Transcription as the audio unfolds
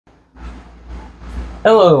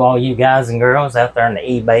Hello, all you guys and girls out there in the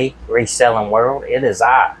eBay reselling world. It is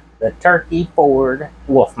I, the Turkey Ford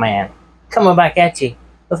Wolfman, coming back at you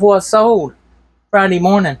with what's sold Friday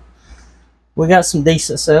morning. We got some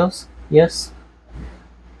decent sales, yes.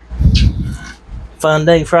 Fun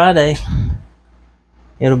day Friday.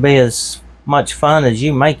 It'll be as much fun as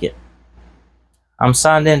you make it. I'm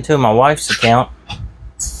signed into my wife's account,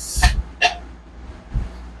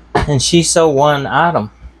 and she sold one item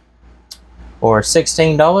for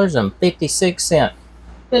 $16.56.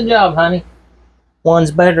 Good job, honey.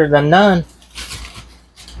 One's better than none.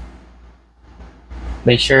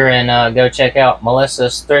 Be sure and go check out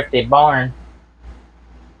Melissa's Thrifty Barn.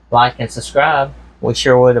 Like and subscribe. We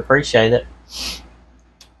sure would appreciate it.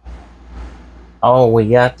 Oh, we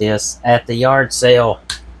got this at the yard sale.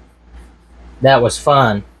 That was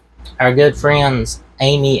fun. Our good friends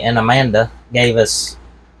Amy and Amanda gave us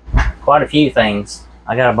quite a few things.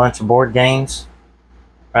 I got a bunch of board games.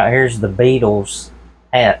 Right here's the Beatles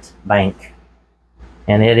hat bank,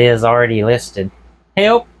 and it is already listed.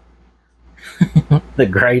 Help! The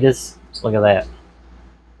greatest. Look at that.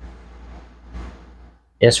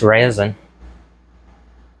 It's resin.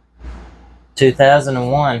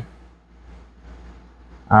 2001.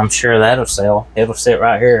 I'm sure that'll sell. It'll sit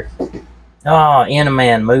right here. Oh,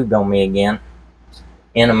 Man moved on me again.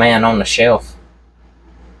 Man on the shelf.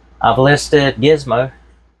 I've listed Gizmo.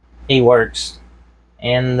 He works.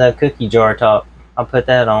 And the cookie jar top. I'll put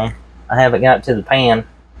that on. I haven't got to the pan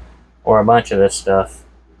or a bunch of this stuff.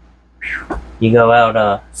 You go out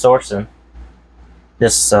sourcing.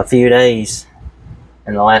 Just a few days.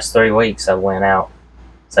 In the last 3 weeks I went out.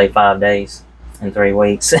 Say 5 days in 3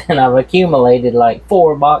 weeks. And I've accumulated like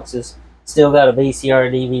 4 boxes. Still got a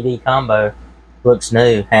VCR DVD combo. Looks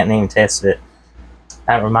new. Hadn't even tested it.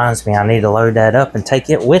 That reminds me, I need to load that up and take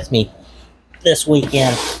it with me this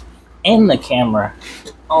weekend. And the camera.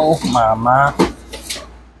 Oh my.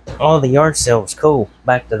 Oh, the yard sale was cool.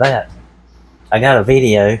 Back to that. I got a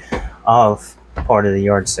video of part of the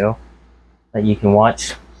yard sale that you can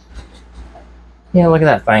watch. Yeah, look at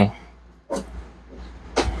that thing.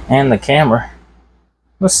 And the camera.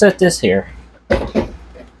 Let's set this here.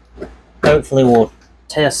 Hopefully we'll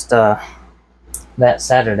test that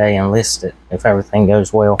Saturday and list it if everything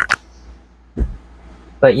goes well.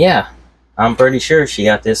 But yeah, I'm pretty sure she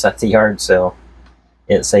got this at the yard sale.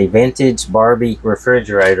 It's a vintage Barbie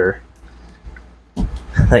refrigerator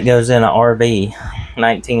that goes in an RV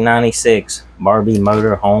 1996 Barbie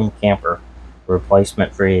motorhome camper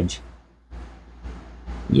replacement fridge.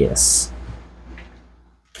 Yes.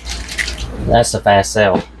 That's a fast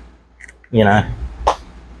sell, you know.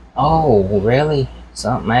 Oh, really?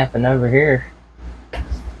 Something happened over here.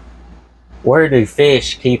 Where do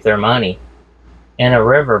fish keep their money? In a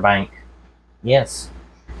riverbank. Yes.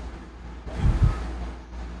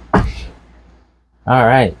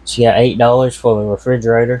 Alright, she got $8 for the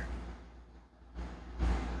refrigerator.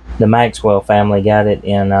 The Maxwell family got it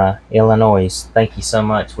in Illinois. Thank you so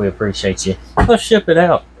much. We appreciate you. Let's ship it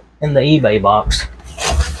out in the eBay box.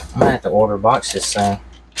 I'm gonna have to order a box this thing.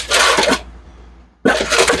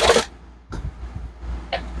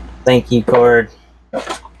 Thank you card.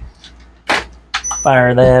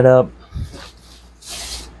 Fire that up.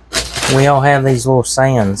 We all have these little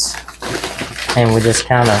sayings, and we just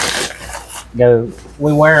kind of go,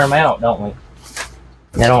 we wear them out, don't we?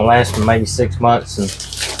 They don't last for maybe 6 months, and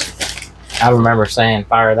I remember saying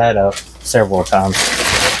fire that up several times.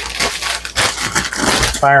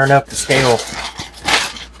 Firing up the scale.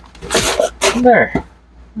 There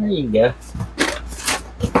you go.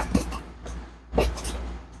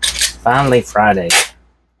 Finally Friday.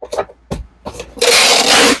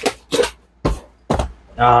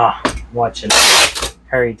 Watching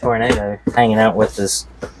Harry Tornado hanging out with his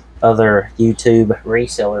other YouTube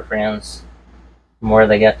reseller friends from where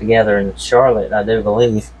they got together in Charlotte, I do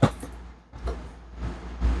believe.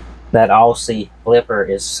 That Aussie flipper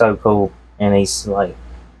is so cool, and he's like,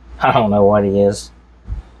 I don't know what he is,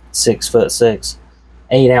 6'6",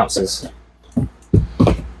 8 ounces.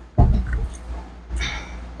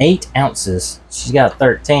 8 ounces. She's got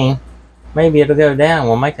 13. Maybe it'll go down.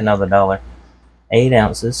 We'll make another $1. 8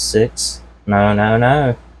 ounces, 6.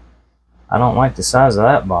 No. I don't like the size of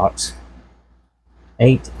that box.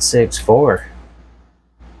 864.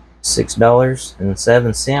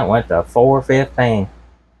 $6.07 went to $4.15.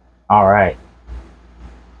 All right.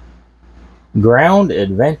 Ground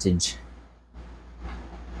Advantage.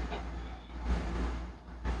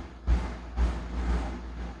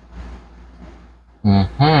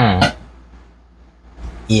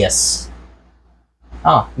 Yes.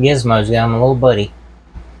 Oh, Gizmo's got him a little buddy.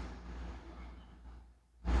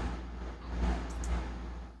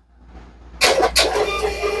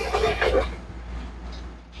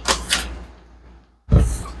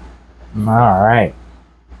 Alright.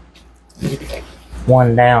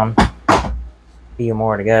 One down. A few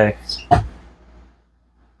more to go.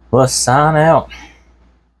 Let's sign out.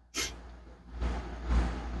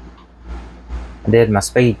 I did my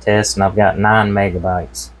speed test and I've got 9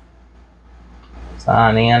 megabytes.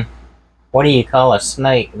 Sign in. What do you call a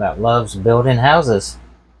snake that loves building houses?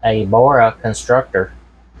 A boa constructor.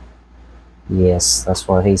 Yes, that's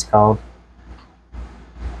what he's called.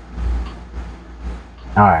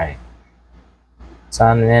 Alright.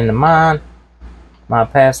 Signing into mine. My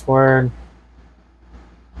password.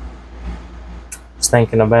 Just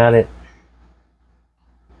thinking about it.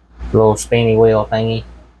 Little spinny wheel thingy.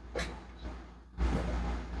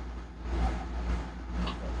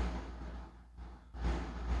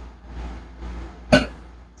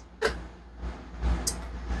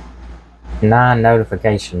 Nine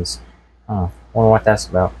notifications. Oh, wonder what that's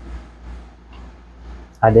about.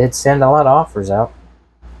 I did send a lot of offers out.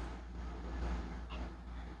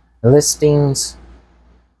 Listings.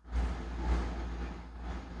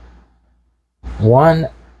 One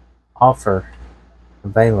offer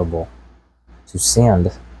available to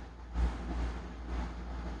send.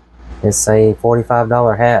 It's a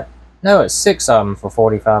 $45 hat. No, it's 6 of them for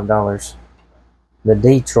 $45. The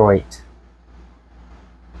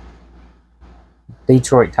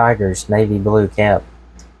Detroit Tigers navy blue cap,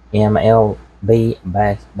 MLB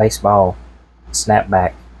baseball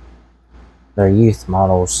snapback. They're youth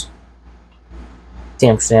models.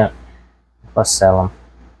 10%. Let's sell them.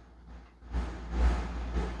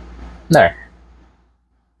 There.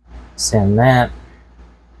 Send that.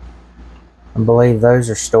 I believe those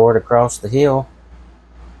are stored across the hill.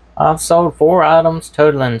 I've sold 4 items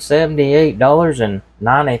totaling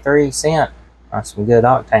 $78.93. That's some good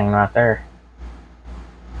octane right there.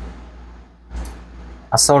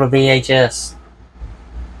 I sold a VHS.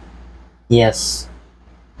 Yes.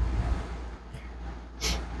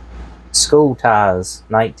 School ties,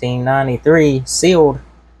 1993, sealed,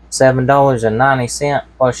 $7.90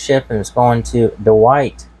 plus shipping is going to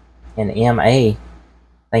Dwight in MA.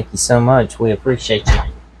 Thank you so much. We appreciate you.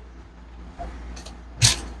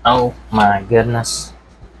 Oh my goodness.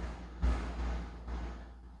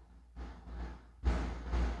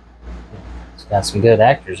 It's got some good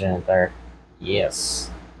actors in it there.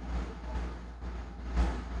 Yes.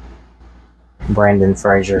 Brandon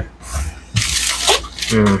Fraser.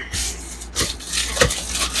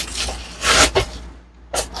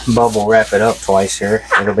 Bubble wrap it up twice here.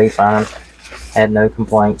 It'll be fine. Had no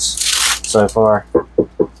complaints so far.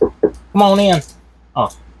 Come on in.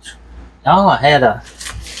 Oh, I had a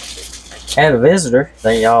visitor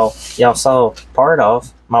that y'all saw part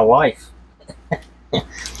of. My wife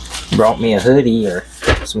brought me a hoodie or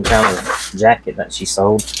some kind of jacket that she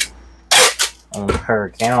sold on her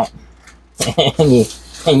account, and you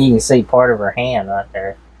can see part of her hand right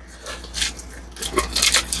there.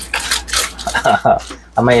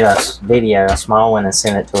 I made a video, a small one, and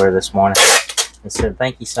sent it to her this morning. And said,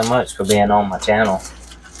 "Thank you so much for being on my channel."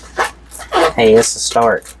 Hey, it's a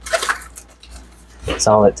start. That's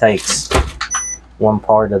all it takes. One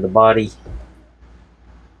part of the body.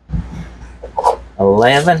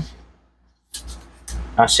 11.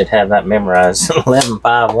 I should have that memorized.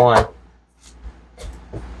 11.51.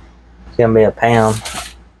 It's gonna be a pound.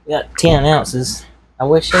 We got 10 ounces. I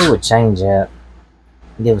wish they would change that.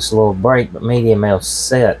 Give us a little break, but medium mail's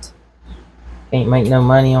set. Can't make no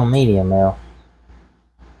money on medium mail.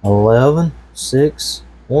 11, 6,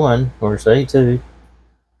 1, or say 2.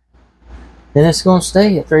 Then it's gonna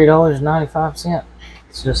stay at $3.95.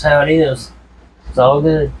 It's just how it is. It's all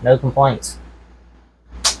good. No complaints.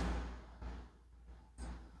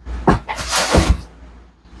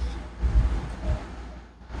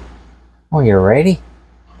 Oh, you're ready?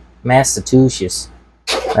 Massachusetts.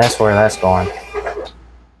 That's where that's going.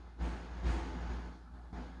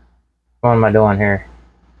 What am I doing here?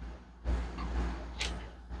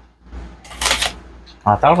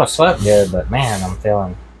 I thought I slept good, but man, I'm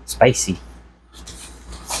feeling spacey.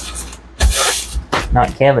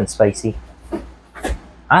 Not Kevin Spacey.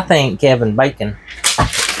 I think Kevin Bacon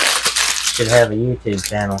should have a YouTube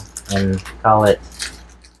channel and call it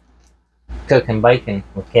Cooking Bacon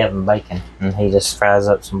with Kevin Bacon, and he just fries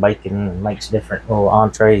up some bacon and makes different little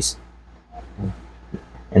entrees,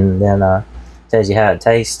 and then tells you how it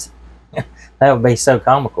tastes. That would be so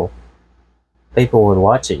comical. People would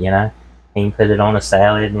watch it, you know. He can put it on a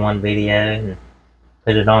salad in one video, and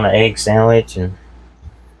put it on an egg sandwich, and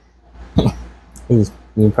you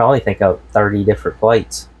can probably think of 30 different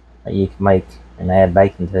plates that you can make and add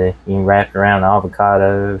bacon to. You can wrap it around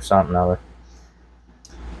avocado or something other.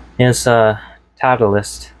 His title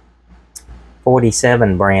list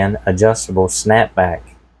 47 brand adjustable snapback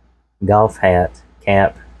golf hat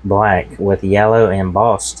cap, black with yellow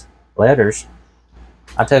embossed letters.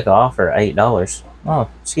 I took an offer at $8. Oh,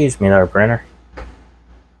 excuse me there, printer.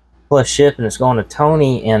 Plus shipping is going to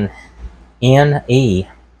Tony and NE.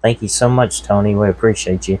 Thank you so much, Tony. We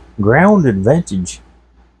appreciate you. Grounded vintage.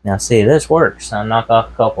 Now see, this works. I knock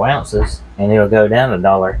off a couple ounces and it'll go down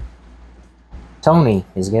 $1. Tony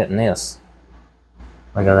is getting this.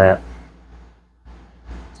 Look at that.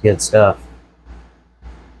 It's good stuff.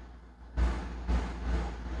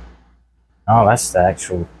 Oh, that's the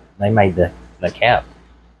actual, they made the cap.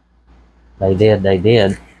 They did.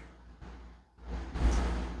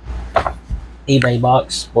 eBay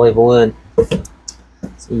box, believe it would.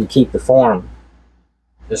 So you keep the form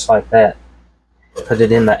just like that. Put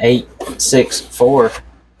it in the 864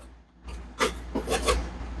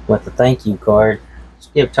 with the thank you card.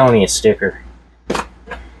 Just give Tony a sticker.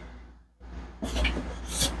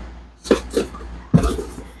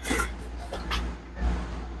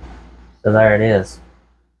 So there it is.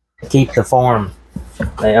 Keep the form.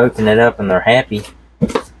 They open it up and they're happy.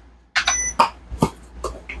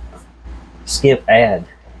 Skip ad.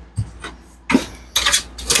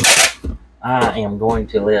 I am going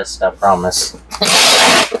to list, I promise.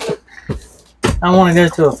 I want to go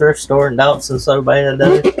to a thrift store in Dobson so bad,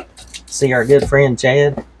 though. See our good friend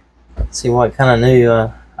Chad. See what kind of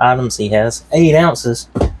new items he has. 8 ounces.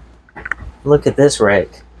 Look at this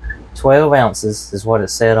wreck. 12 ounces is what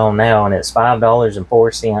it's set on now, and it's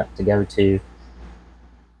 $5.04 to go to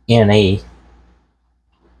NE.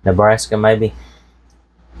 Nebraska, maybe.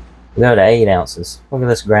 We'll go to 8 ounces. Look at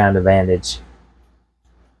this ground advantage.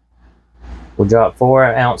 We'll drop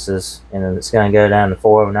 4 ounces, and then it's going to go down to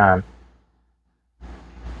 409.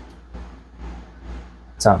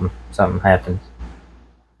 Something happened.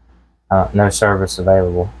 No service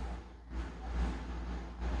available.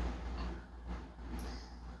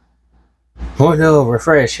 We'll do a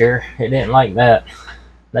refresh here. It didn't like that.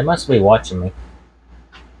 They must be watching me.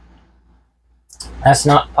 That's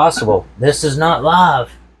not possible. This is not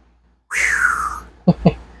live.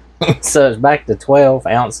 So it's back to 12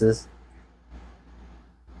 ounces.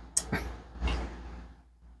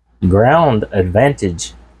 Ground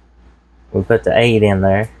advantage. We put the 8 in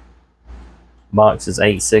there. Box is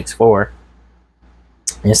 864.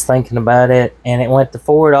 Just thinking about it, and it went to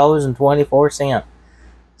 $4.24.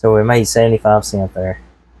 So we made 75 cents there.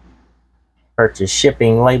 Purchase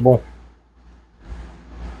shipping label.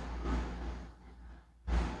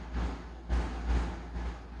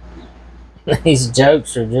 These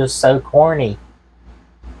jokes are just so corny.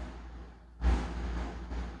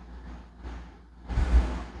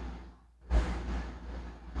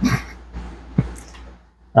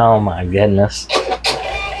 Oh my goodness.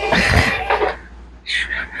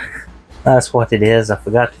 That's what it is. I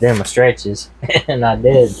forgot to do my stretches. And I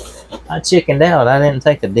did. I chickened out. I didn't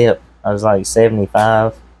take a dip. I was like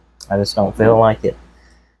 75. I just don't feel like it.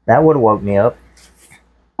 That would have woke me up.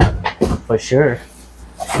 For sure.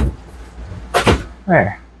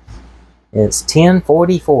 There. It's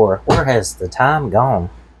 10:44. Where has the time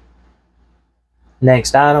gone?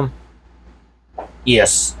 Next item.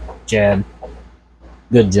 Yes, Chad.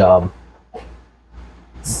 Good job.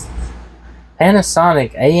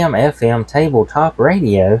 Panasonic AM/FM tabletop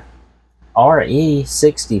radio.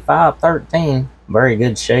 RE6513. Very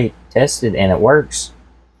good shape. Tested and it works.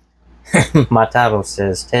 My title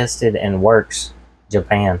says tested and works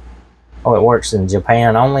Japan. Oh, it works in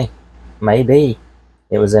Japan only? Maybe.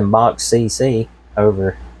 It was in box CC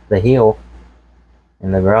over the hill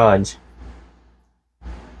in the garage.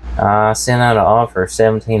 I sent out an offer of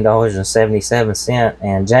 $17.77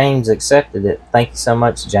 and James accepted it. Thank you so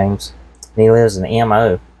much, James. He lives in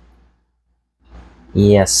MO.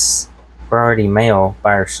 Yes. Priority mail,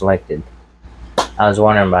 buyer selected. I was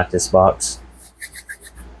wondering about this box.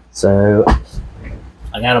 So,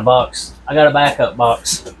 I got a box. I got a backup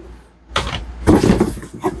box.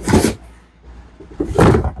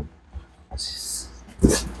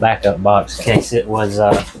 Backup box in case it was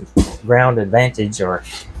ground advantage, or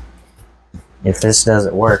if this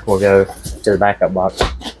doesn't work, we'll go to the backup box.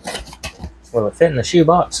 Will it fit in the shoe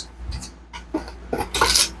box?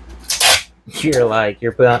 You're like,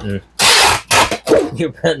 you're putting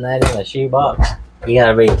that in a shoe box? You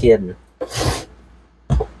gotta be kidding.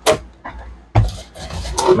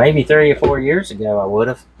 Maybe 3 or 4 years ago I would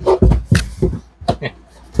have.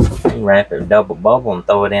 Wrap it with double bubble and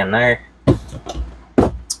throw it in there.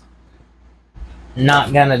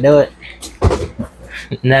 Not gonna do it.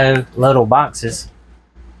 No little boxes.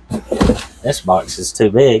 This box is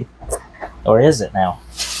too big. Or is it now?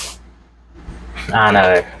 I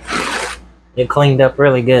know. It cleaned up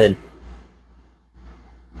really good.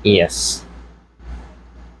 Yes.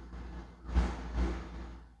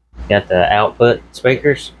 Got the output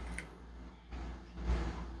speakers.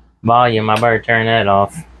 Volume, I better turn that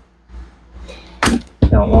off.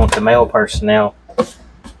 Don't want the mail personnel.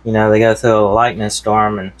 You know, they go through a lightning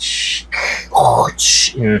storm and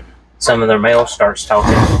some of their mail starts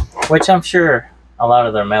talking, which I'm sure a lot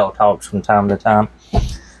of their mail talks from time to time.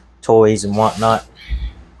 Toys and whatnot.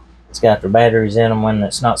 It's got the batteries in them when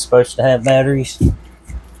it's not supposed to have batteries.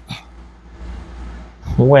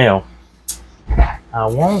 Well, I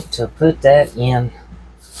want to put that in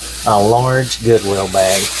a large Goodwill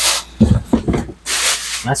bag.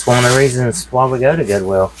 That's one of the reasons why we go to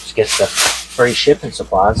Goodwill. Just get the free shipping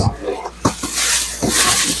supplies.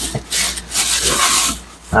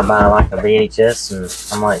 I buy like a VHS and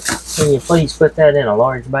I'm like, can you please put that in a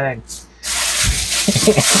large bag?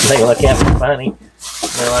 They look at me funny.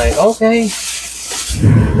 They're like, okay.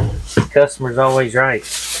 The customer's always right.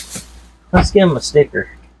 Let's give them a sticker.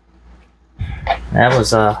 That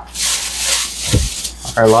was our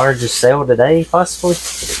largest sale today, possibly.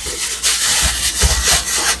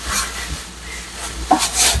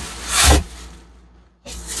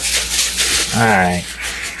 Alright.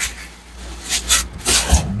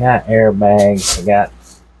 I got airbags. I got,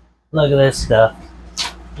 look at this stuff.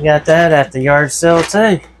 I got that at the yard sale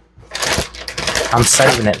too. I'm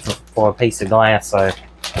saving it for a piece of glass, so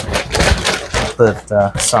put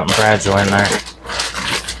something fragile in there.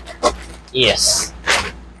 Yes.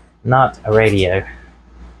 Not a radio.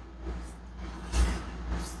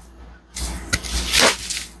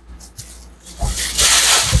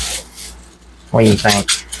 What do you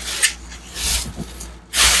think?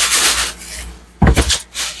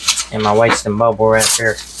 Am I wasting bubble right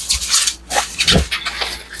here?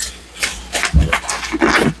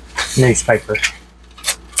 Newspaper.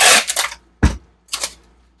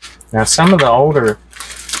 Now some of the older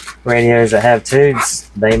radios that have tubes,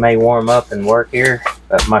 they may warm up and work here,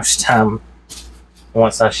 but most of the time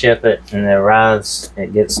once I ship it and it arrives,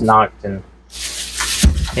 it gets knocked and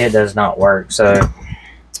it does not work. So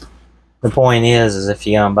the point is if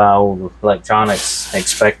you're gonna buy old electronics,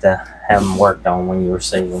 expect to have them worked on when you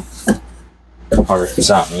receive them or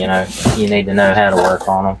something. You know, you need to know how to work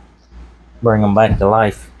on them, bring them back to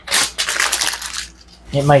life.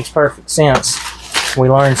 It makes perfect sense. We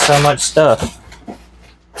learn so much stuff.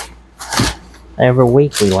 Every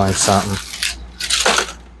week we learn something.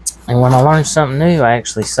 And when I learn something new, I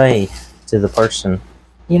actually say to the person,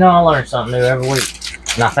 you know, I learn something new every week.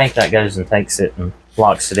 And I think that goes and takes it and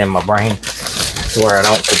locks it in my brain to where I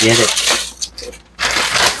don't forget it.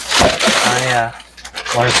 I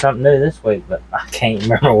learned something new this week, but I can't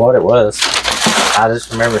remember what it was. I just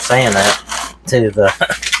remember saying that to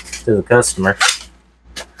the customer.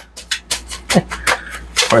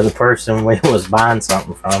 Or the person we was buying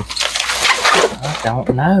something from. I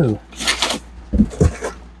don't know.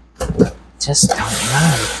 Just don't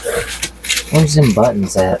know. Where's them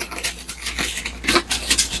buttons at?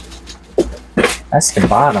 That's the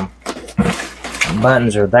bottom. The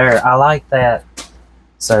buttons are there. I like that.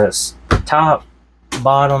 So it's top,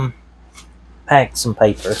 bottom, packed some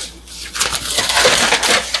paper.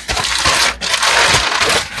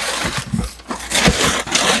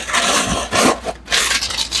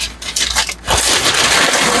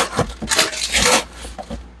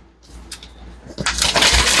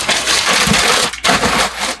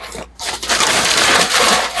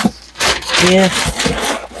 Yeah.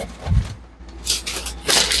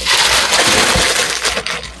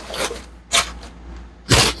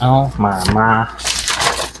 Oh my.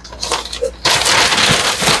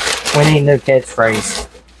 We need a new catchphrase.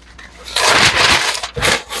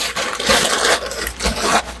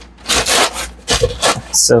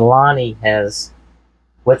 So Lonnie has,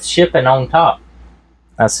 with shipping on top.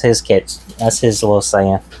 That's his catch. That's his little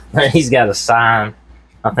saying. He's got a sign.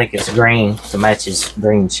 I think it's green to match his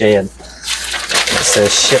green shed. It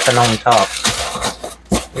says shipping on top.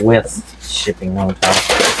 With shipping on top.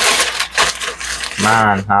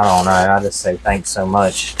 Mine, I don't know. I just say thanks so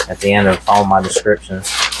much at the end of all my descriptions.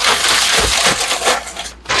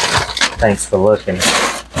 Thanks for looking.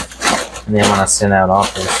 And then when I send out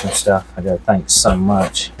offers and stuff, I go thanks so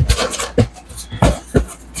much.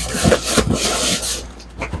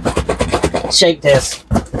 Shake test.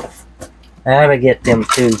 I gotta get them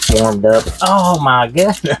tubes warmed up. Oh my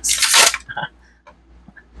goodness.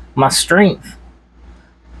 My strength.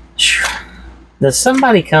 Does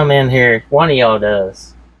somebody come in here? One of y'all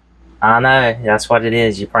does. I know, that's what it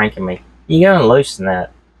is. You're pranking me. You go and loosen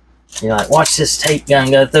that. You're like, watch this tape gun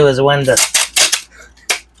go through his window.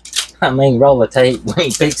 I mean, roll the tape when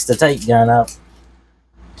he picks the tape gun up.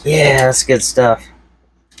 Yeah, that's good stuff.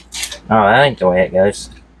 Oh, that ain't the way it goes.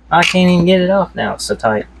 I can't even get it off now. It's so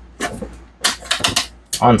tight.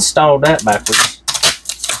 I installed that backwards.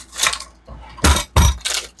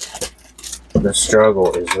 The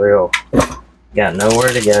struggle is real. Got nowhere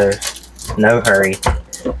to go. No hurry.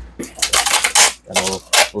 Gotta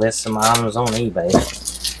list some items on eBay.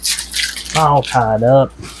 All tied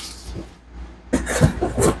up.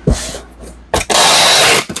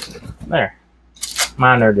 There.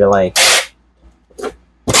 Minor delay.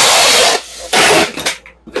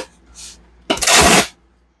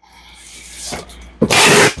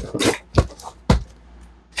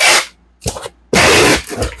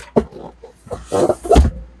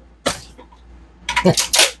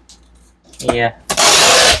 Yeah.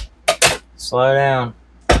 Slow down.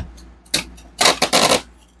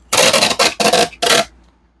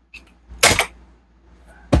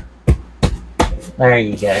 There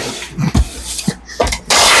you go.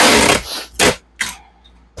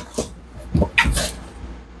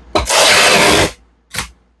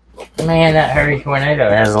 Man, that Hurry Tornado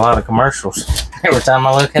has a lot of commercials. Every time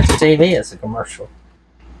I look at the TV, it's a commercial.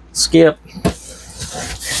 Skip.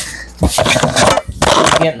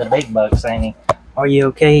 Getting the big bucks, ain't he? Are you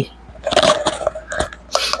okay?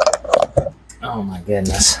 Oh my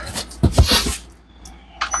goodness.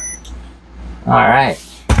 Alright.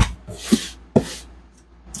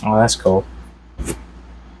 Oh, that's cool.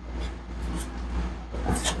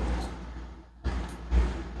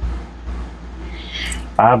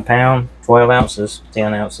 £5, 12 ounces,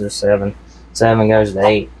 10 ounces, 7. 7 goes to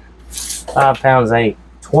 8. 5 pounds, 8.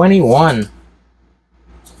 21.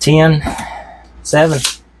 10. 7.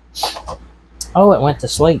 Oh, it went to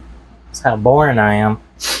sleep. That's how boring I am.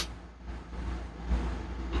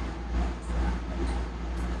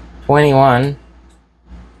 21.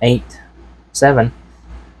 8. 7.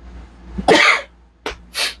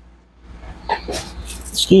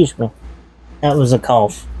 Excuse me. That was a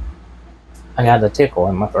cough. I got a tickle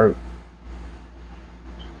in my throat.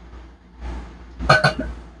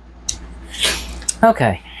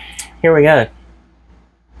 Okay, here we go.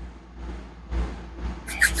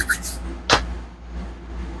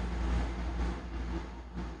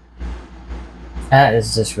 That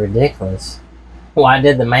is just ridiculous. Why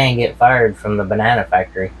did the man get fired from the banana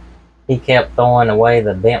factory? He kept throwing away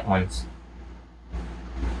the bent ones.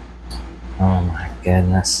 Oh my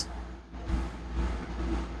goodness.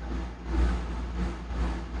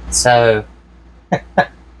 So,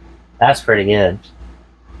 that's pretty good.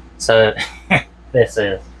 So, this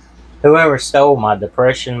is, whoever stole my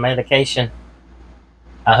depression medication,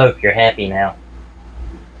 I hope you're happy now.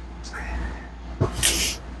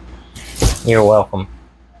 You're welcome.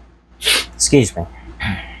 Excuse me.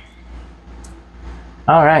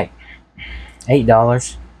 Alright.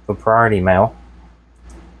 $8 for priority mail.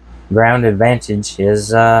 Ground Advantage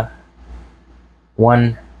is 1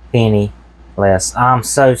 penny less. I'm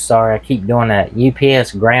so sorry I keep doing that.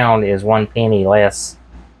 UPS ground is 1 penny less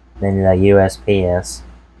than the USPS.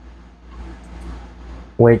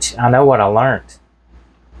 Which I know what I learned.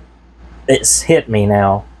 It's hit me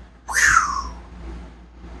now.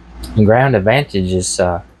 And Ground Advantage is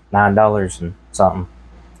 $9 and something.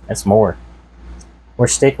 That's more. We're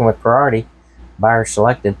sticking with priority. Buyer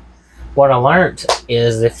selected. What I learned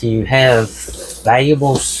is if you have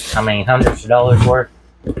valuables, I mean hundreds of dollars worth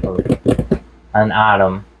of an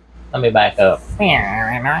item. Let me back up.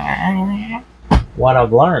 What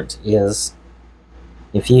I've learned is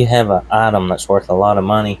if you have an item that's worth a lot of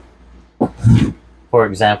money, for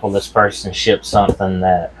example, this person shipped something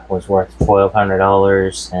that was worth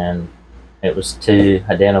 $1,200 and it was 2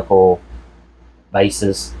 identical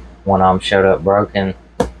bases. One of them showed up broken.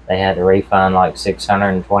 They had to refund like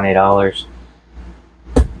 $620.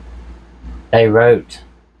 They wrote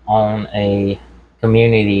on a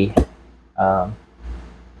community,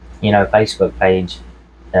 Facebook page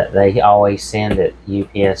that they always send it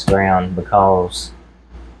UPS ground because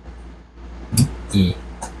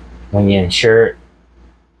when you insure it,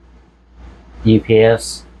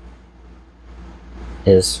 UPS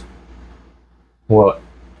is what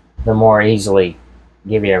the more easily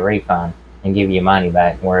give you a refund and give you money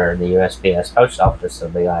back, where the USPS post office will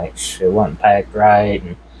be like, it wasn't packed right,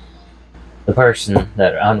 and the person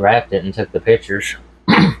that unwrapped it and took the pictures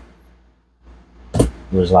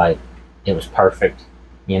was like, it was perfect,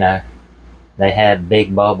 you know. They had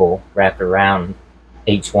big bubble wrapped around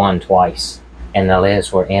each one twice, and the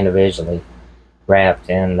lids were individually wrapped,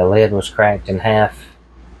 and the lid was cracked in half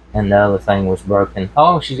and the other thing was broken.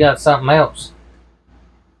 Oh, she's got something else.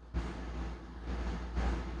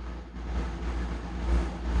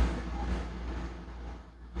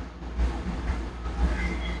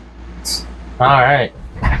 Alright.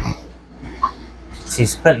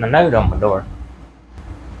 She's putting a note on my door.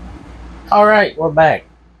 Alright, we're back.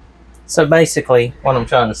 So basically, what I'm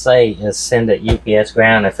trying to say is send it UPS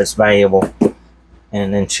ground if it's valuable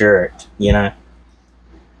and insure it, you know.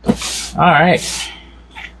 Alright.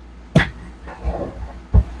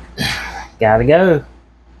 Gotta go.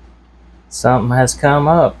 Something has come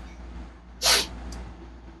up.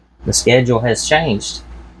 The schedule has changed.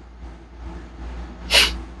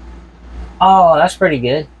 Oh, that's pretty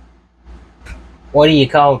good. What do you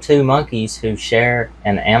call two monkeys who share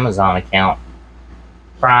an Amazon account?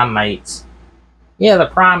 Primates. Yeah, the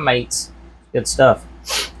primates. Good stuff.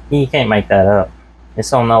 You can't make that up.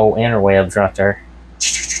 It's on the old interwebs right there.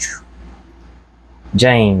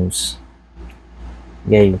 James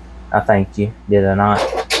gave, I thanked you, did I not?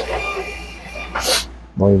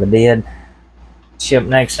 Believe I did. Ship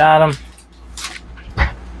next item.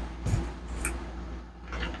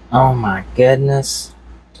 Oh my goodness.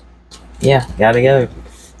 Yeah, gotta go.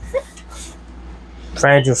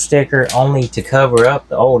 Fragile sticker only to cover up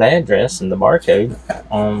the old address and the barcode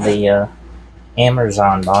on the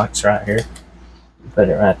Amazon box right here. Put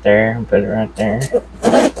it right there, put it right there.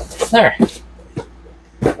 There.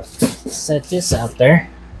 Set this out there.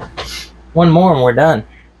 One more and we're done.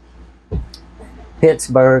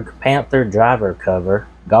 Pittsburgh Panther driver cover,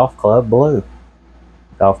 golf club blue.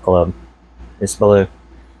 Golf club. It's blue.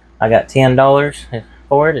 I got $10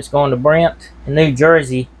 for it. It's going to Brent in New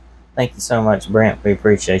Jersey. Thank you so much, Brent. We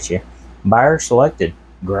appreciate you. Buyer selected.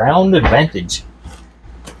 Ground advantage.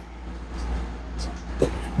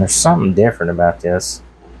 There's something different about this.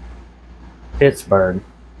 Pittsburgh.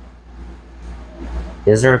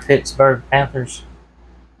 Is there a Pittsburgh Panthers?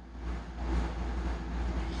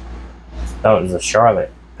 Thought it was the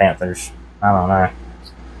Charlotte Panthers. I don't know.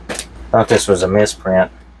 Thought this was a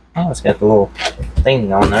misprint. Oh, it's got the little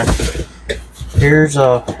thing on there. Here's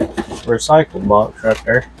a recycle box right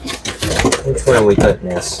there. Which way are we putting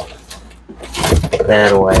this?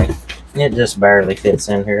 That way. It just barely fits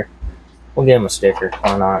in here. We'll give him a sticker.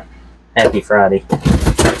 Why not? Happy Friday.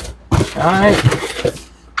 Alright.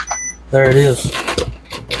 There it is.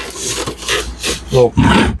 A little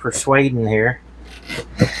persuading here.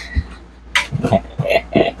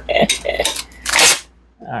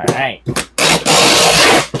 Alright.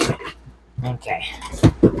 Okay.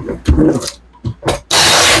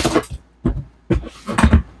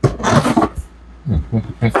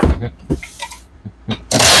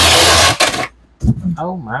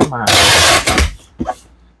 Oh my.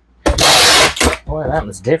 Boy, that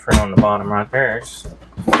was different on the bottom right there. It's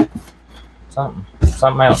something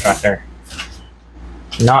else right there.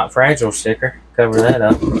 Not fragile sticker. Cover that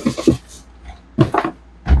up.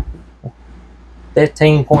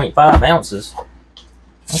 15.5 ounces.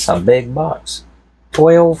 That's a big box.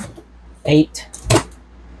 12, 8,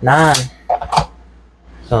 9.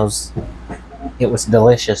 Because it was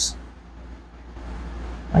delicious.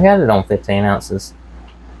 I got it on 15 ounces.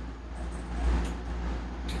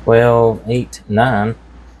 12, 8, 9. I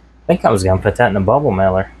think I was going to put that in a bubble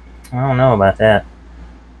mailer. I don't know about that.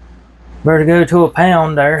 Better go to a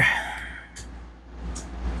pound there.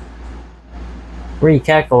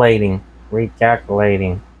 Recalculating.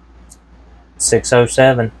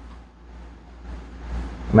 607.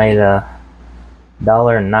 Made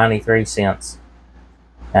 $1.93.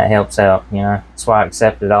 That helps out, you know. That's why I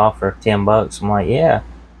accepted the offer of $10. I'm like, yeah,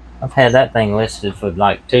 I've had that thing listed for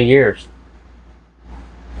like 2 years.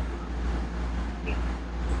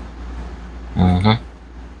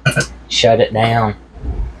 Shut it down.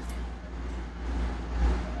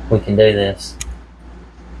 We can do this.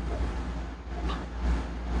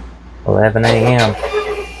 11 a.m.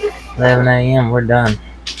 11 a.m. We're done.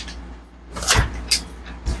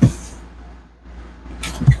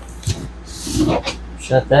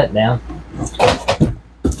 Shut that down.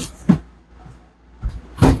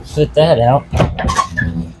 Put that out.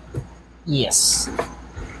 Yes.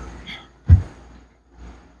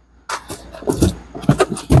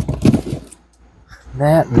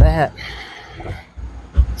 That and that.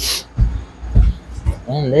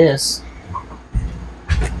 And this.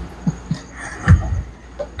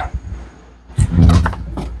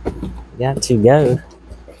 Got to go.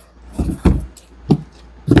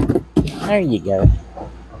 There you go.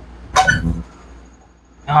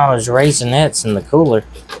 Oh, there's raisinets in the cooler.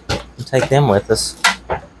 We'll take them with us.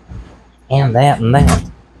 And that and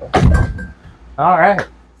that. Alright.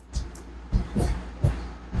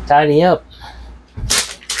 Tidy up.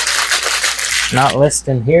 Not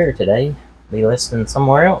listing here today. Be listing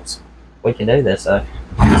somewhere else. We can do this though.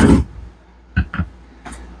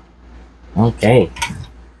 Okay.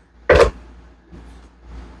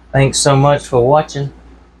 Thanks so much for watching.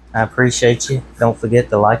 I appreciate you. Don't forget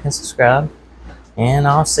to like and subscribe. And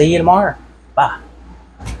I'll see you tomorrow. Bye.